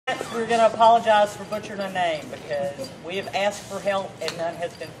we're going to apologize for butchering a name because we have asked for help and none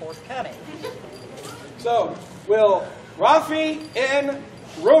has been forthcoming. So, will Rafi and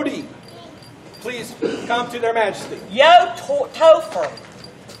Rhodey please come to their majesty? Yo, Topher.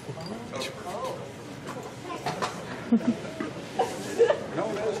 No,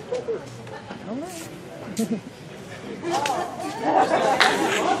 that is Topher.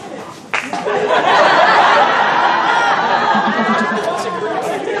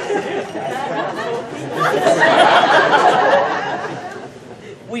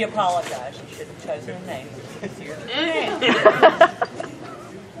 We apologize. You should have chosen a name.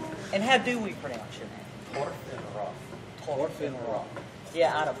 And how do we pronounce your name? Torfinrock.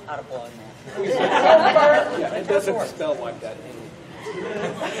 Yeah, I'd have blown that. Yeah, it doesn't spell like that.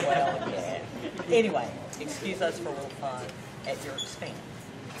 Well, yeah. Anyway, excuse us for a little fun at your expense.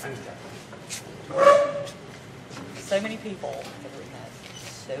 So many people have written us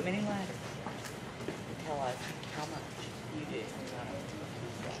so many letters to tell us how much you do.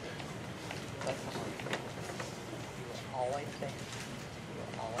 That's the hard part. You were always there. You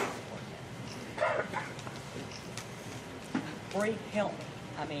were always working. Bree, help me.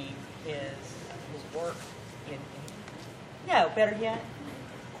 I mean, his work in no, better yet,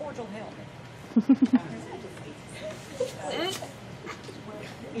 cordial help me.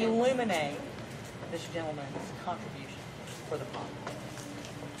 Illuminate this gentleman's contribution for the podcast.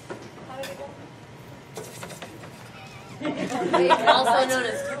 Also known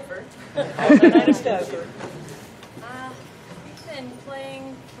as Topher. Also known as Topher. We've been playing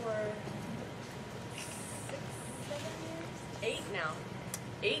for 6, 7 years? 8 now.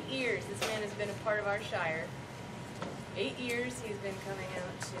 8 years this man has been a part of our Shire. 8 years he's been coming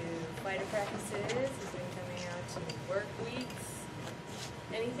out to fighter practices, he's been coming out to work weeks.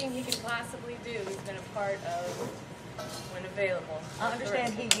 Anything he can possibly do, he's been a part of when available. I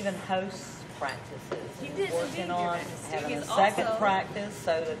understand he even hosts practices. He did, He's working indeed, on Your Majesty. having He's a second also- practice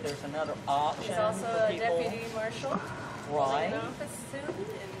so that there's another option He's also for a people. deputy marshal. Right. In office soon,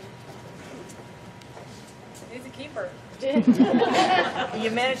 and he's a keeper.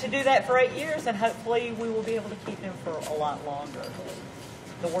 You managed to do that for 8 years, and hopefully we will be able to keep him for a lot longer.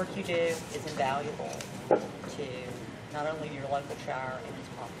 The work you do is invaluable to not only your local shire and its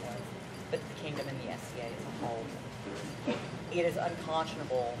populace, but the kingdom and the SCA as a whole. It is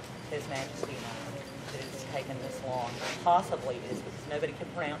unconscionable, His Majesty and I, that it's taken this long. Possibly it is because nobody can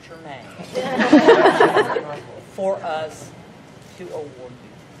pronounce your name for us to award you.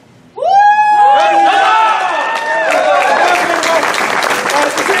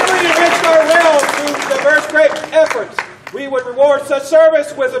 Considering you reached our realm through diverse great efforts, we would reward such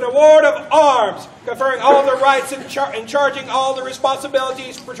service with an award of arms, conferring all the rights and charging all the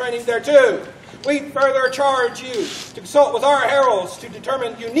responsibilities pertaining thereto. We further charge you to consult with our heralds to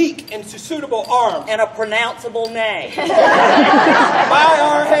determine unique and suitable arms. And a pronounceable name. By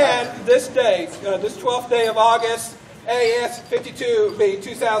our hand, this day, this 12th day of August, AS 52 be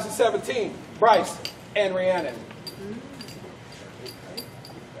 2017, Bryce and Rhiannon.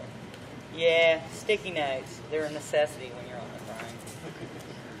 Yeah, sticky notes. They're a necessity when you're on the throne.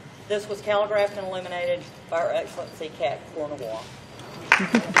 This was calligraphed and illuminated by Her Excellency Cat Cornwall.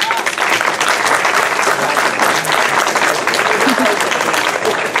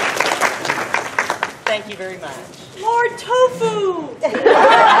 Thank you very much. Lord Tofu! Okay,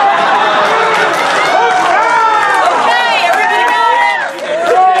 everybody got it?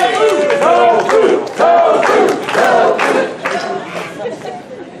 Tofu! Tofu! Tofu!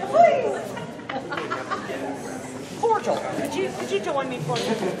 Cordial, could you join me, please?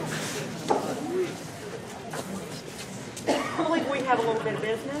 I believe we have a little bit of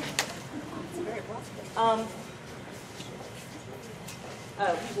business.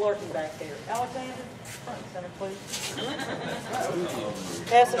 Oh, he's lurking back there. Alexander, front and center, please.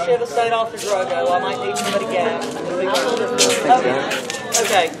 Pass the Shiva State off to Drogo. I might need somebody to go.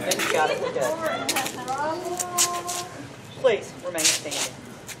 Okay, then you got it. We're good. Please remain standing.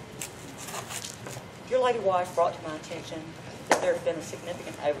 Your lady wife brought to my attention that there had been a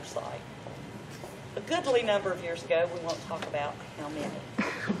significant oversight. A goodly number of years ago, we won't talk about how many.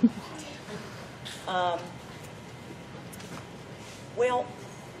 Well,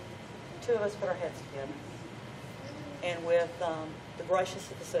 two of us put our heads together, and with the gracious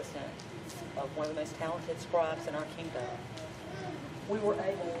assistance of one of the most talented scribes in our kingdom, we were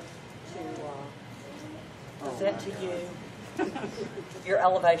able to present to you your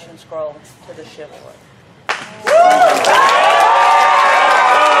elevation scroll to the chivalry.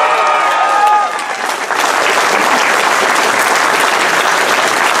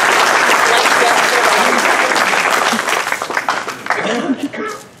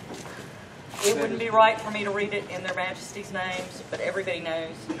 wouldn't be right for me to read it in their majesties' names, but everybody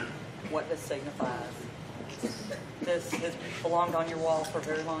knows what this signifies. This has belonged on your wall for a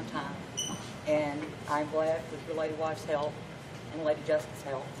very long time, and I'm glad with your lady wife's help and Lady Jessica's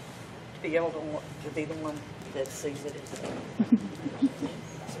help to be able to be the one that sees it as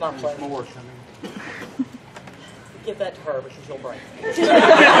it's my pleasure. More coming. Give that to her because you'll break it.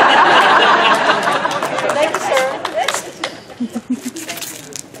 Thank you, sir.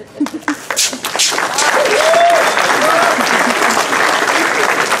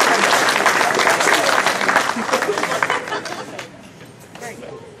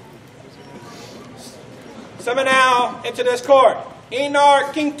 Summon now into this court,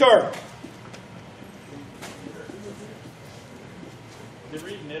 Enar Kingtur. Did you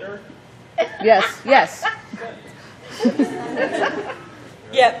read knitter? Yes, yes.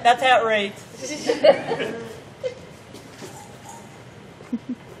 Yep, that's how it reads.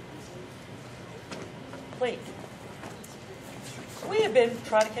 Please. We have been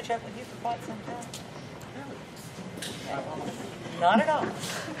trying to catch up with you for quite some time. Not at all.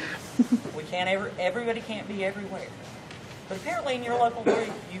 We can't everybody can't be everywhere. But apparently in your local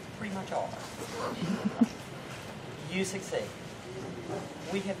group, you pretty much are. You succeed.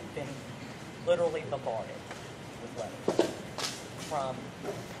 We have been literally bombarded with letters from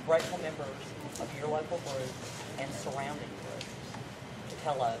grateful members of your local group and surrounding groups to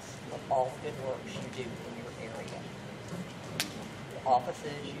tell us of all the good works you do in your area. The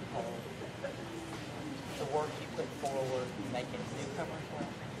offices you hold, the work you put forward, making newcomers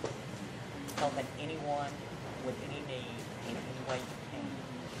welcome, helping anyone with any need in any way you can.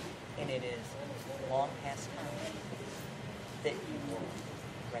 And it is long past time that you will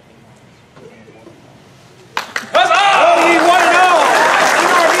recognize and work on. Oh, ye one and all,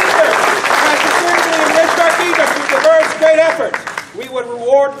 Enar Kingtur has considerably enriched our kingdom through diverse great efforts. We would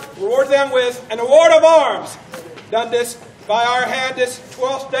reward them with an award of arms. Done this by our hand this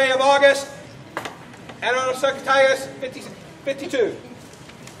 12th day of August, and on Secretarius 52.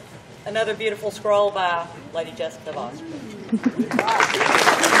 Another beautiful scroll by Lady Jessica of Oxford.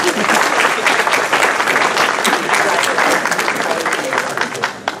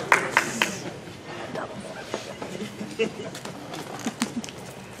 Thank you.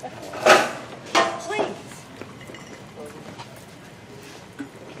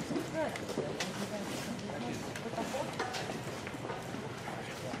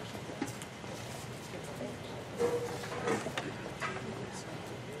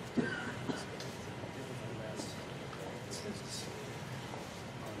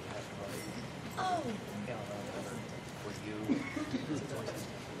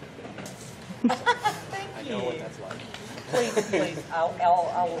 I know what that's like. Please, I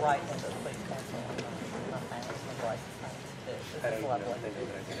will write them, but please cancel my thanks for Bryce's thanks. This is lovely.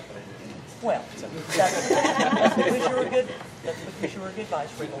 Well, that's because you were a good. That's because you were a good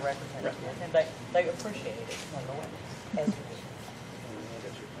vice regal representative, and they appreciate it nonetheless. As you do.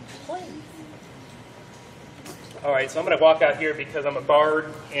 Please. All right, so I'm going to walk out here because I'm a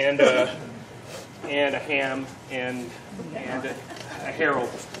bard and a ham and a herald.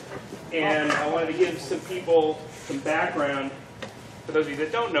 And I wanted to give some people some background for those of you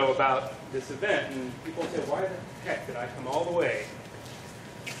that don't know about this event. And people say, why the heck did I come all the way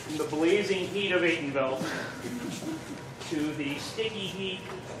from the blazing heat of Aitenveld to the sticky heat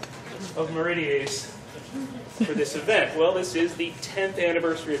of Meridies for this event? Well, this is the 10th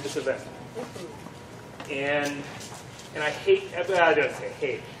anniversary of this event. And I hate, I don't say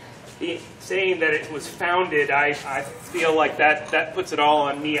hate, saying that it was founded, I feel like that puts it all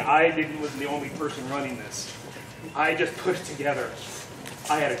on me. I wasn't the only person running this. I just put it together.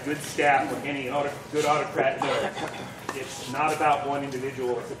 I had a good staff, like any good autocrat knows. It's not about one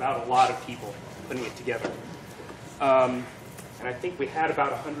individual, it's about a lot of people putting it together. And I think we had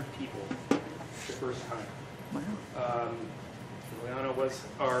about 100 people the first time. Rhiannon was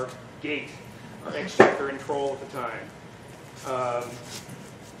our gate, our exchequer and troll at the time.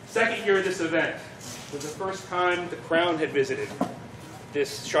 Second year of this event was the first time the Crown had visited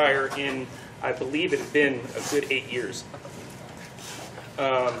this Shire in, I believe it had been a good 8 years.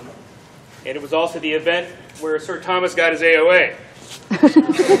 And it was also the event where Sir Thomas got his AOA.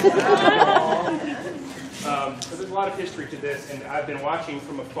 So there's a lot of history to this, and I've been watching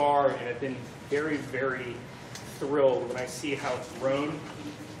from afar, and I've been very, very thrilled when I see how it's grown,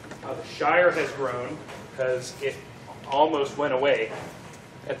 how the Shire has grown, because it almost went away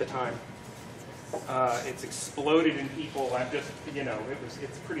at the time. It's exploded in people. I'm just,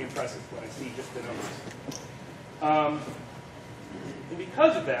 it's pretty impressive when I see just the numbers. And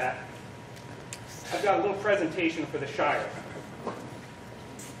because of that, I've got a little presentation for the Shire.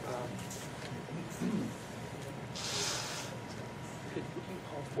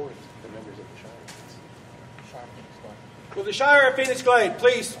 support the members of the Shire. Will the Shire of Phoenix Glade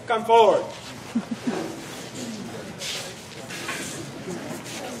please come forward?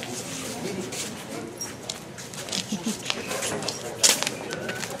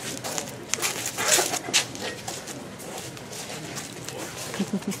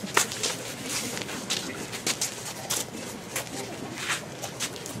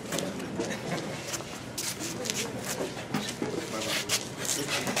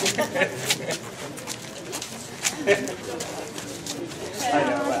 I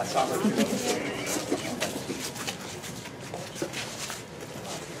know, last summer.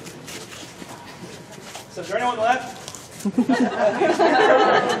 So is there anyone left?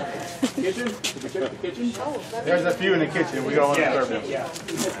 Kitchen? Did we check the kitchen? There's a few in the kitchen. We don't want to disturb them. Yeah.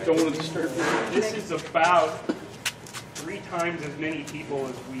 Don't want to disturb them. This is about 3 times as many people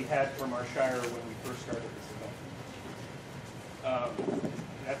as we had from our Shire when we first started this event.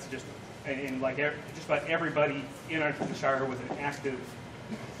 That's just, and like just about everybody in the Shire was an active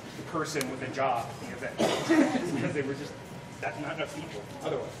person with a job because they were just not enough people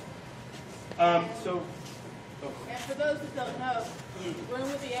otherwise. And for those that don't know, when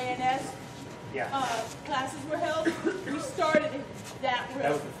with the ANS classes were held, we started in that room.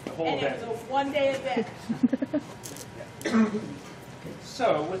 That was the whole event. It was a one-day event.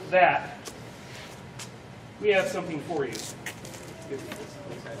 So with that, we have something for you.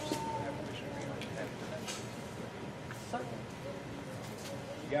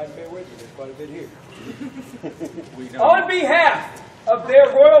 You guys bear with me, there's quite a bit here. On behalf of their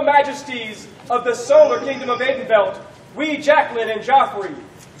royal majesties of the solar kingdom of Aidenbelt, we, Jacqueline and Joffrey,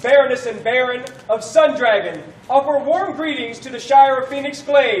 Baroness and Baron of Sundragon, offer warm greetings to the Shire of Phoenix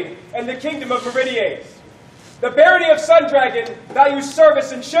Glade and the kingdom of Meridies. The barony of Sundragon values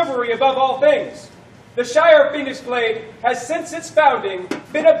service and chivalry above all things. The Shire of Phoenix Glade has since its founding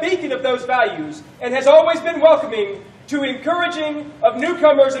been a beacon of those values and has always been welcoming to encouraging of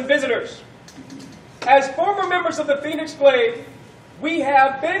newcomers and visitors. As former members of the Phoenix Glade, we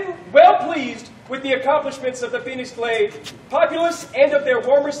have been well pleased with the accomplishments of the Phoenix Glade populace and of their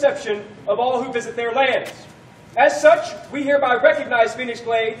warm reception of all who visit their lands. As such, we hereby recognize Phoenix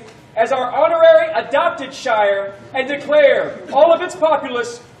Glade as our honorary adopted Shire and declare all of its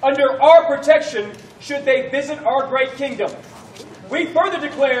populace under our protection should they visit our great kingdom. We further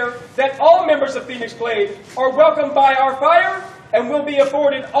declare that all members of Phoenix Glade are welcomed by our fire and will be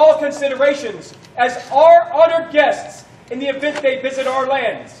afforded all considerations as our honored guests in the event they visit our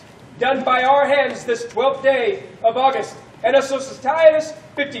lands, done by our hands this 12th day of August, and a Societas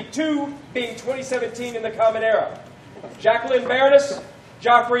 52 being 2017 in the Common Era. Jacqueline Baroness,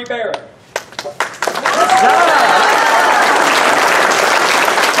 Joffrey Baron.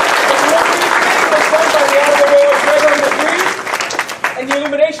 And the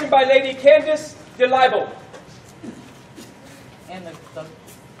illumination by Lady Candace de Libel.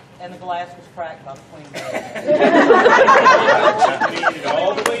 And the glass was cracked by the Queen. Made it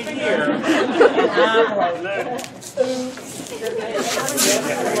all the way here.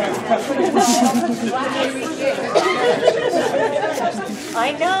 I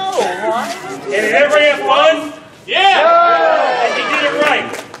know, right? And did everybody have fun? Yeah! And you did it right.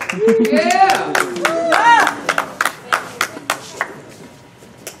 Yeah!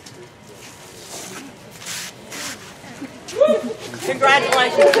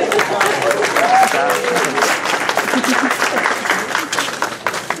 Congratulations,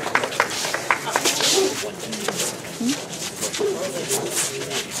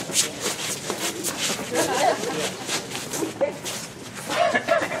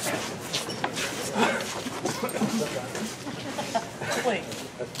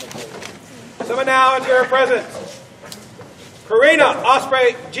 Summon now into her presence, Karina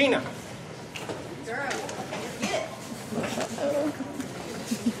Osprey Gina.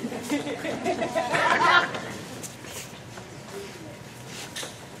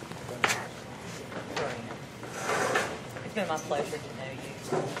 It's been my pleasure to know you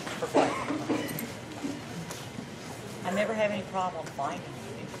for quite some time. I never have any problem finding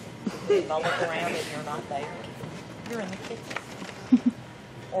you. If I look around and you're not there, you're in the kitchen.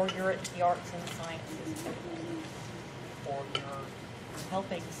 Or you're at the arts and sciences table. Or you're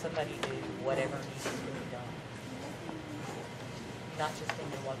helping somebody do whatever needs to be done. Not just in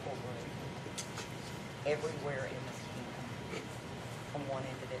your local room. Everywhere in this kingdom. From one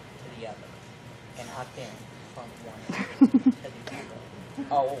end of it to the other. And I've been from one end to the other.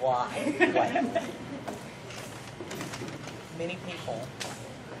 A lot. Way. Many people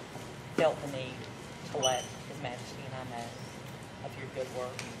felt the need to let His Majesty and I know of your good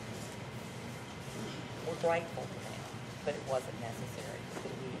work. We're grateful for that. but it wasn't necessary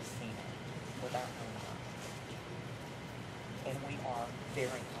because we have seen it with our own eyes. And we are very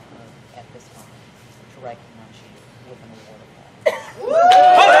honored at this time to recognize you with an award of honor.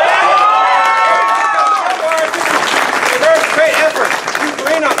 A very great effort to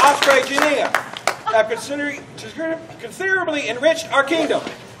Karina Australia have considerably enriched our kingdom.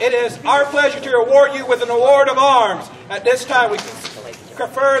 It is our pleasure to award you with an award of arms. At this time, we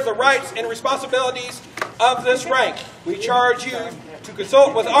confer the rights and responsibilities of this rank. We charge you to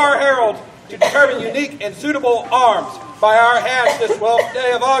consult with our herald to determine unique and suitable arms by our hands this 12th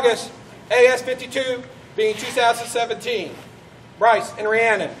day of August, AS 52, being 2017. Bryce and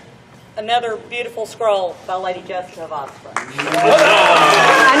Rhiannon. Another beautiful scroll by Lady Jessica of Osprey.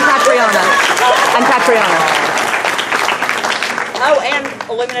 And Catriona. And Catriona. Oh, and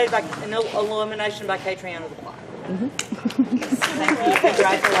illumination by Catriona of the Choir. Thank you.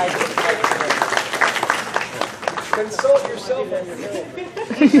 Congratulations. Consult yourself on your bill.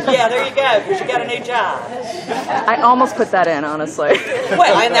 Yeah, there you go, because you got a new job. I almost put that in, honestly.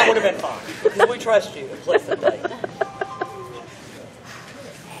 Well, and that would have been fine, because we trust you implicitly.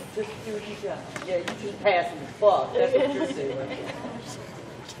 Just do your job. Yeah, you keep passing the buck. That's what you're doing.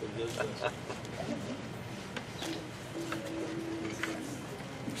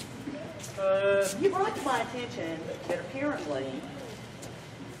 You brought to my attention that apparently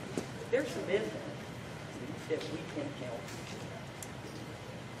there's some business that we can help.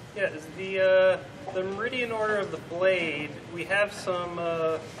 Yeah, the Meridian Order of the Glade, we have some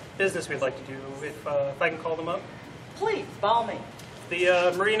business we'd like to do, if I can call them up. Please, by all means.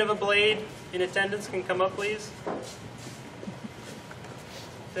 The Meridian of the Glade in attendance can come up, please.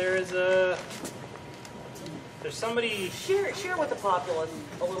 There's somebody... Share with the populace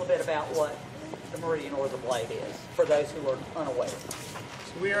a little bit about what the Meridian Order of the Glade is, for those who are unaware.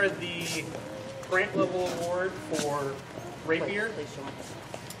 So we are the grant level award for rapier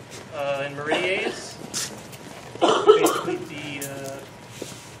and Meridies. Basically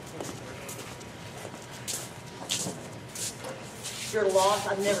You're lost?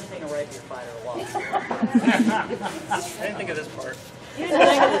 I've never seen a rapier fighter lost. I didn't think of this part. You didn't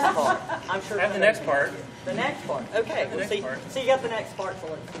think of this part. I'm sure. I have the next part. The next part. Okay. The next part. So you got the next part, so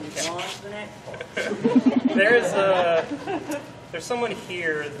let's move on to the next part. There's someone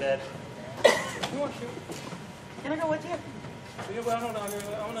here that... You want to? Can I go with you?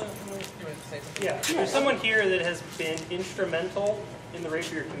 Yeah, there's someone here that has been instrumental in the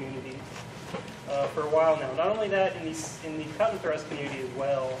rapier community for a while now. Not only that, in the cut and thrust community as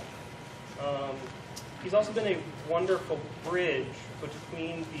well. He's also been a wonderful bridge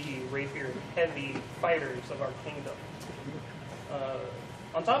between the rapier and heavy fighters of our kingdom.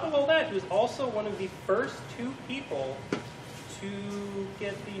 On top of all that, he was also one of the first 2 people to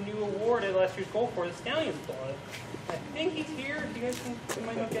get the new award at last year's Gold for the Stallion's Blood. I think he's here. You guys can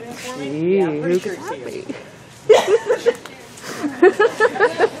might not get in for me. Yeah, I'm pretty sure he's here. The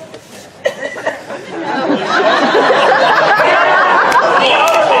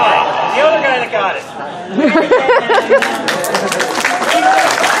other guy that got it.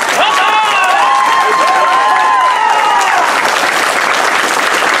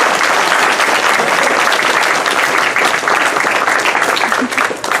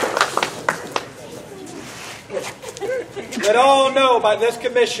 Let all know by this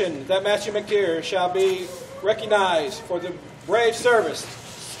commission that Master McTeer shall be recognized for the brave service,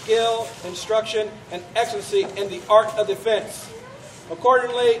 skill, instruction, and excellency in the art of defense.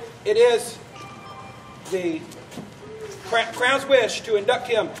 Accordingly, it is the Crown's wish to induct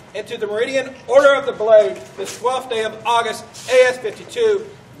him into the Meridian Order of the Glade this 12th day of August, AS 52,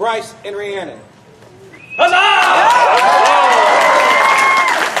 Bryce and Rhiannon.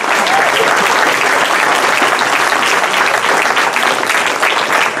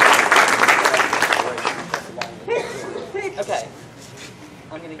 Okay.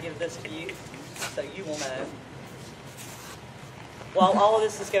 I'm going to give this to you so you will know. While all of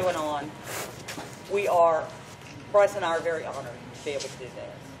this is going on, Bryce and I are very honored to be able to do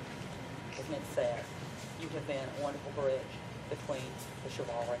this. As Nick said, you have been a wonderful bridge between the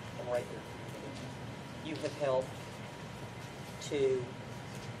chivalry and rapier. You have helped to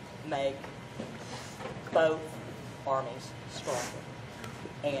make both armies stronger.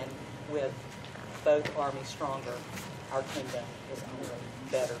 And with both armies stronger, our kingdom is only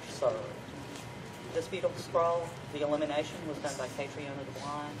better served. This beautiful scroll, the illumination, was done by Catriona the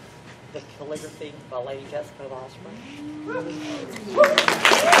Blind. The calligraphy by Lady Jessica of Osprey. And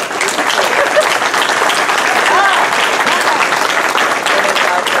it's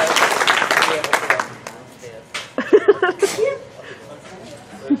also to be able to recognize this.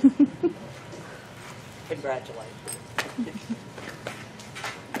 Congratulations.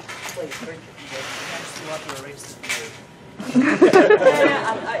 Please, drink You want to erase the beard.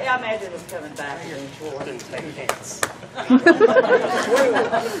 I imagine it's coming back eventually. Didn't take hands.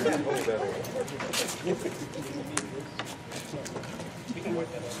 You can work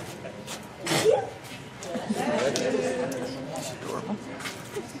that out.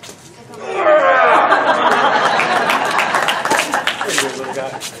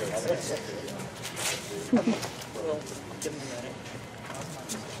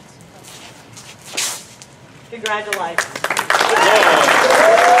 Congratulations.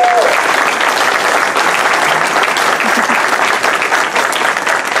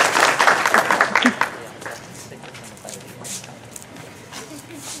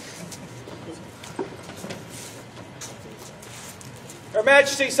 Her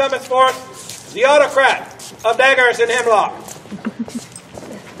Majesty summons forth the autocrat of Daggers and Hemlock.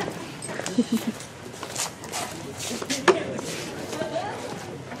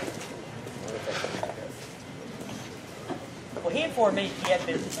 Well, he informed me he had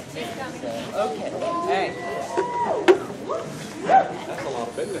business. Okay. Hey. That's a lot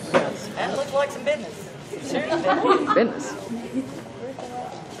of business. That looks like some business. Seriously. Goodness.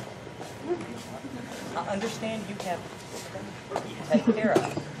 I understand you have to take care of.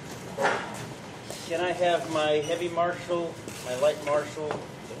 Can I have my heavy marshal, my light marshal,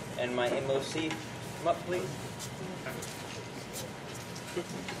 and my MOC come up, please?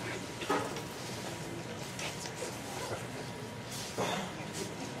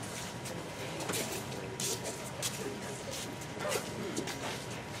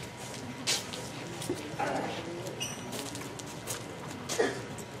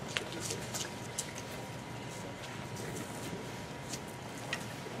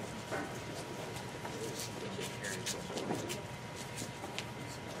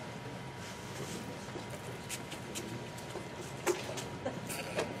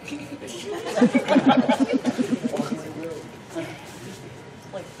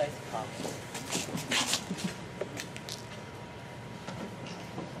 Please face a copy.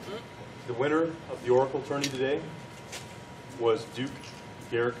 The winner of the Oracle tourney today was Duke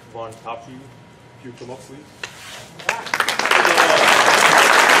Garrick von Topsy. If you come up, please.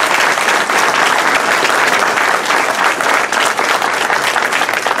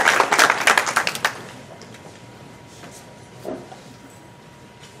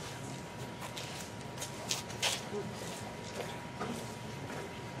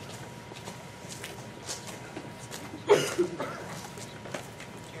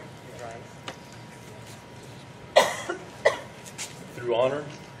 Through honor,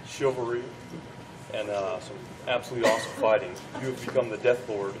 chivalry, and some absolutely awesome fighting, you have become the Death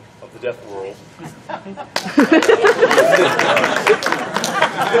Lord of the Death World.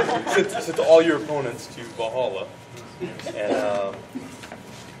 Sent all your opponents to Valhalla, and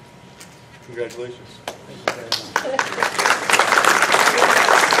congratulations.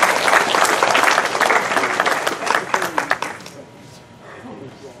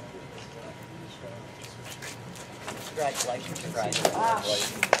 Congratulations.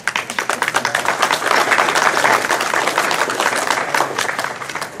 Congratulations.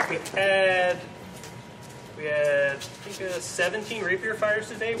 We had I think 17 rapier fires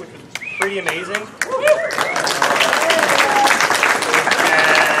today, which was pretty amazing. We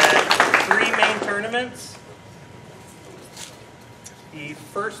had 3 main tournaments. The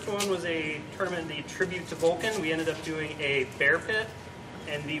first one was a tournament, the Tribute to Vulcan. We ended up doing a bear pit,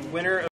 and the winner of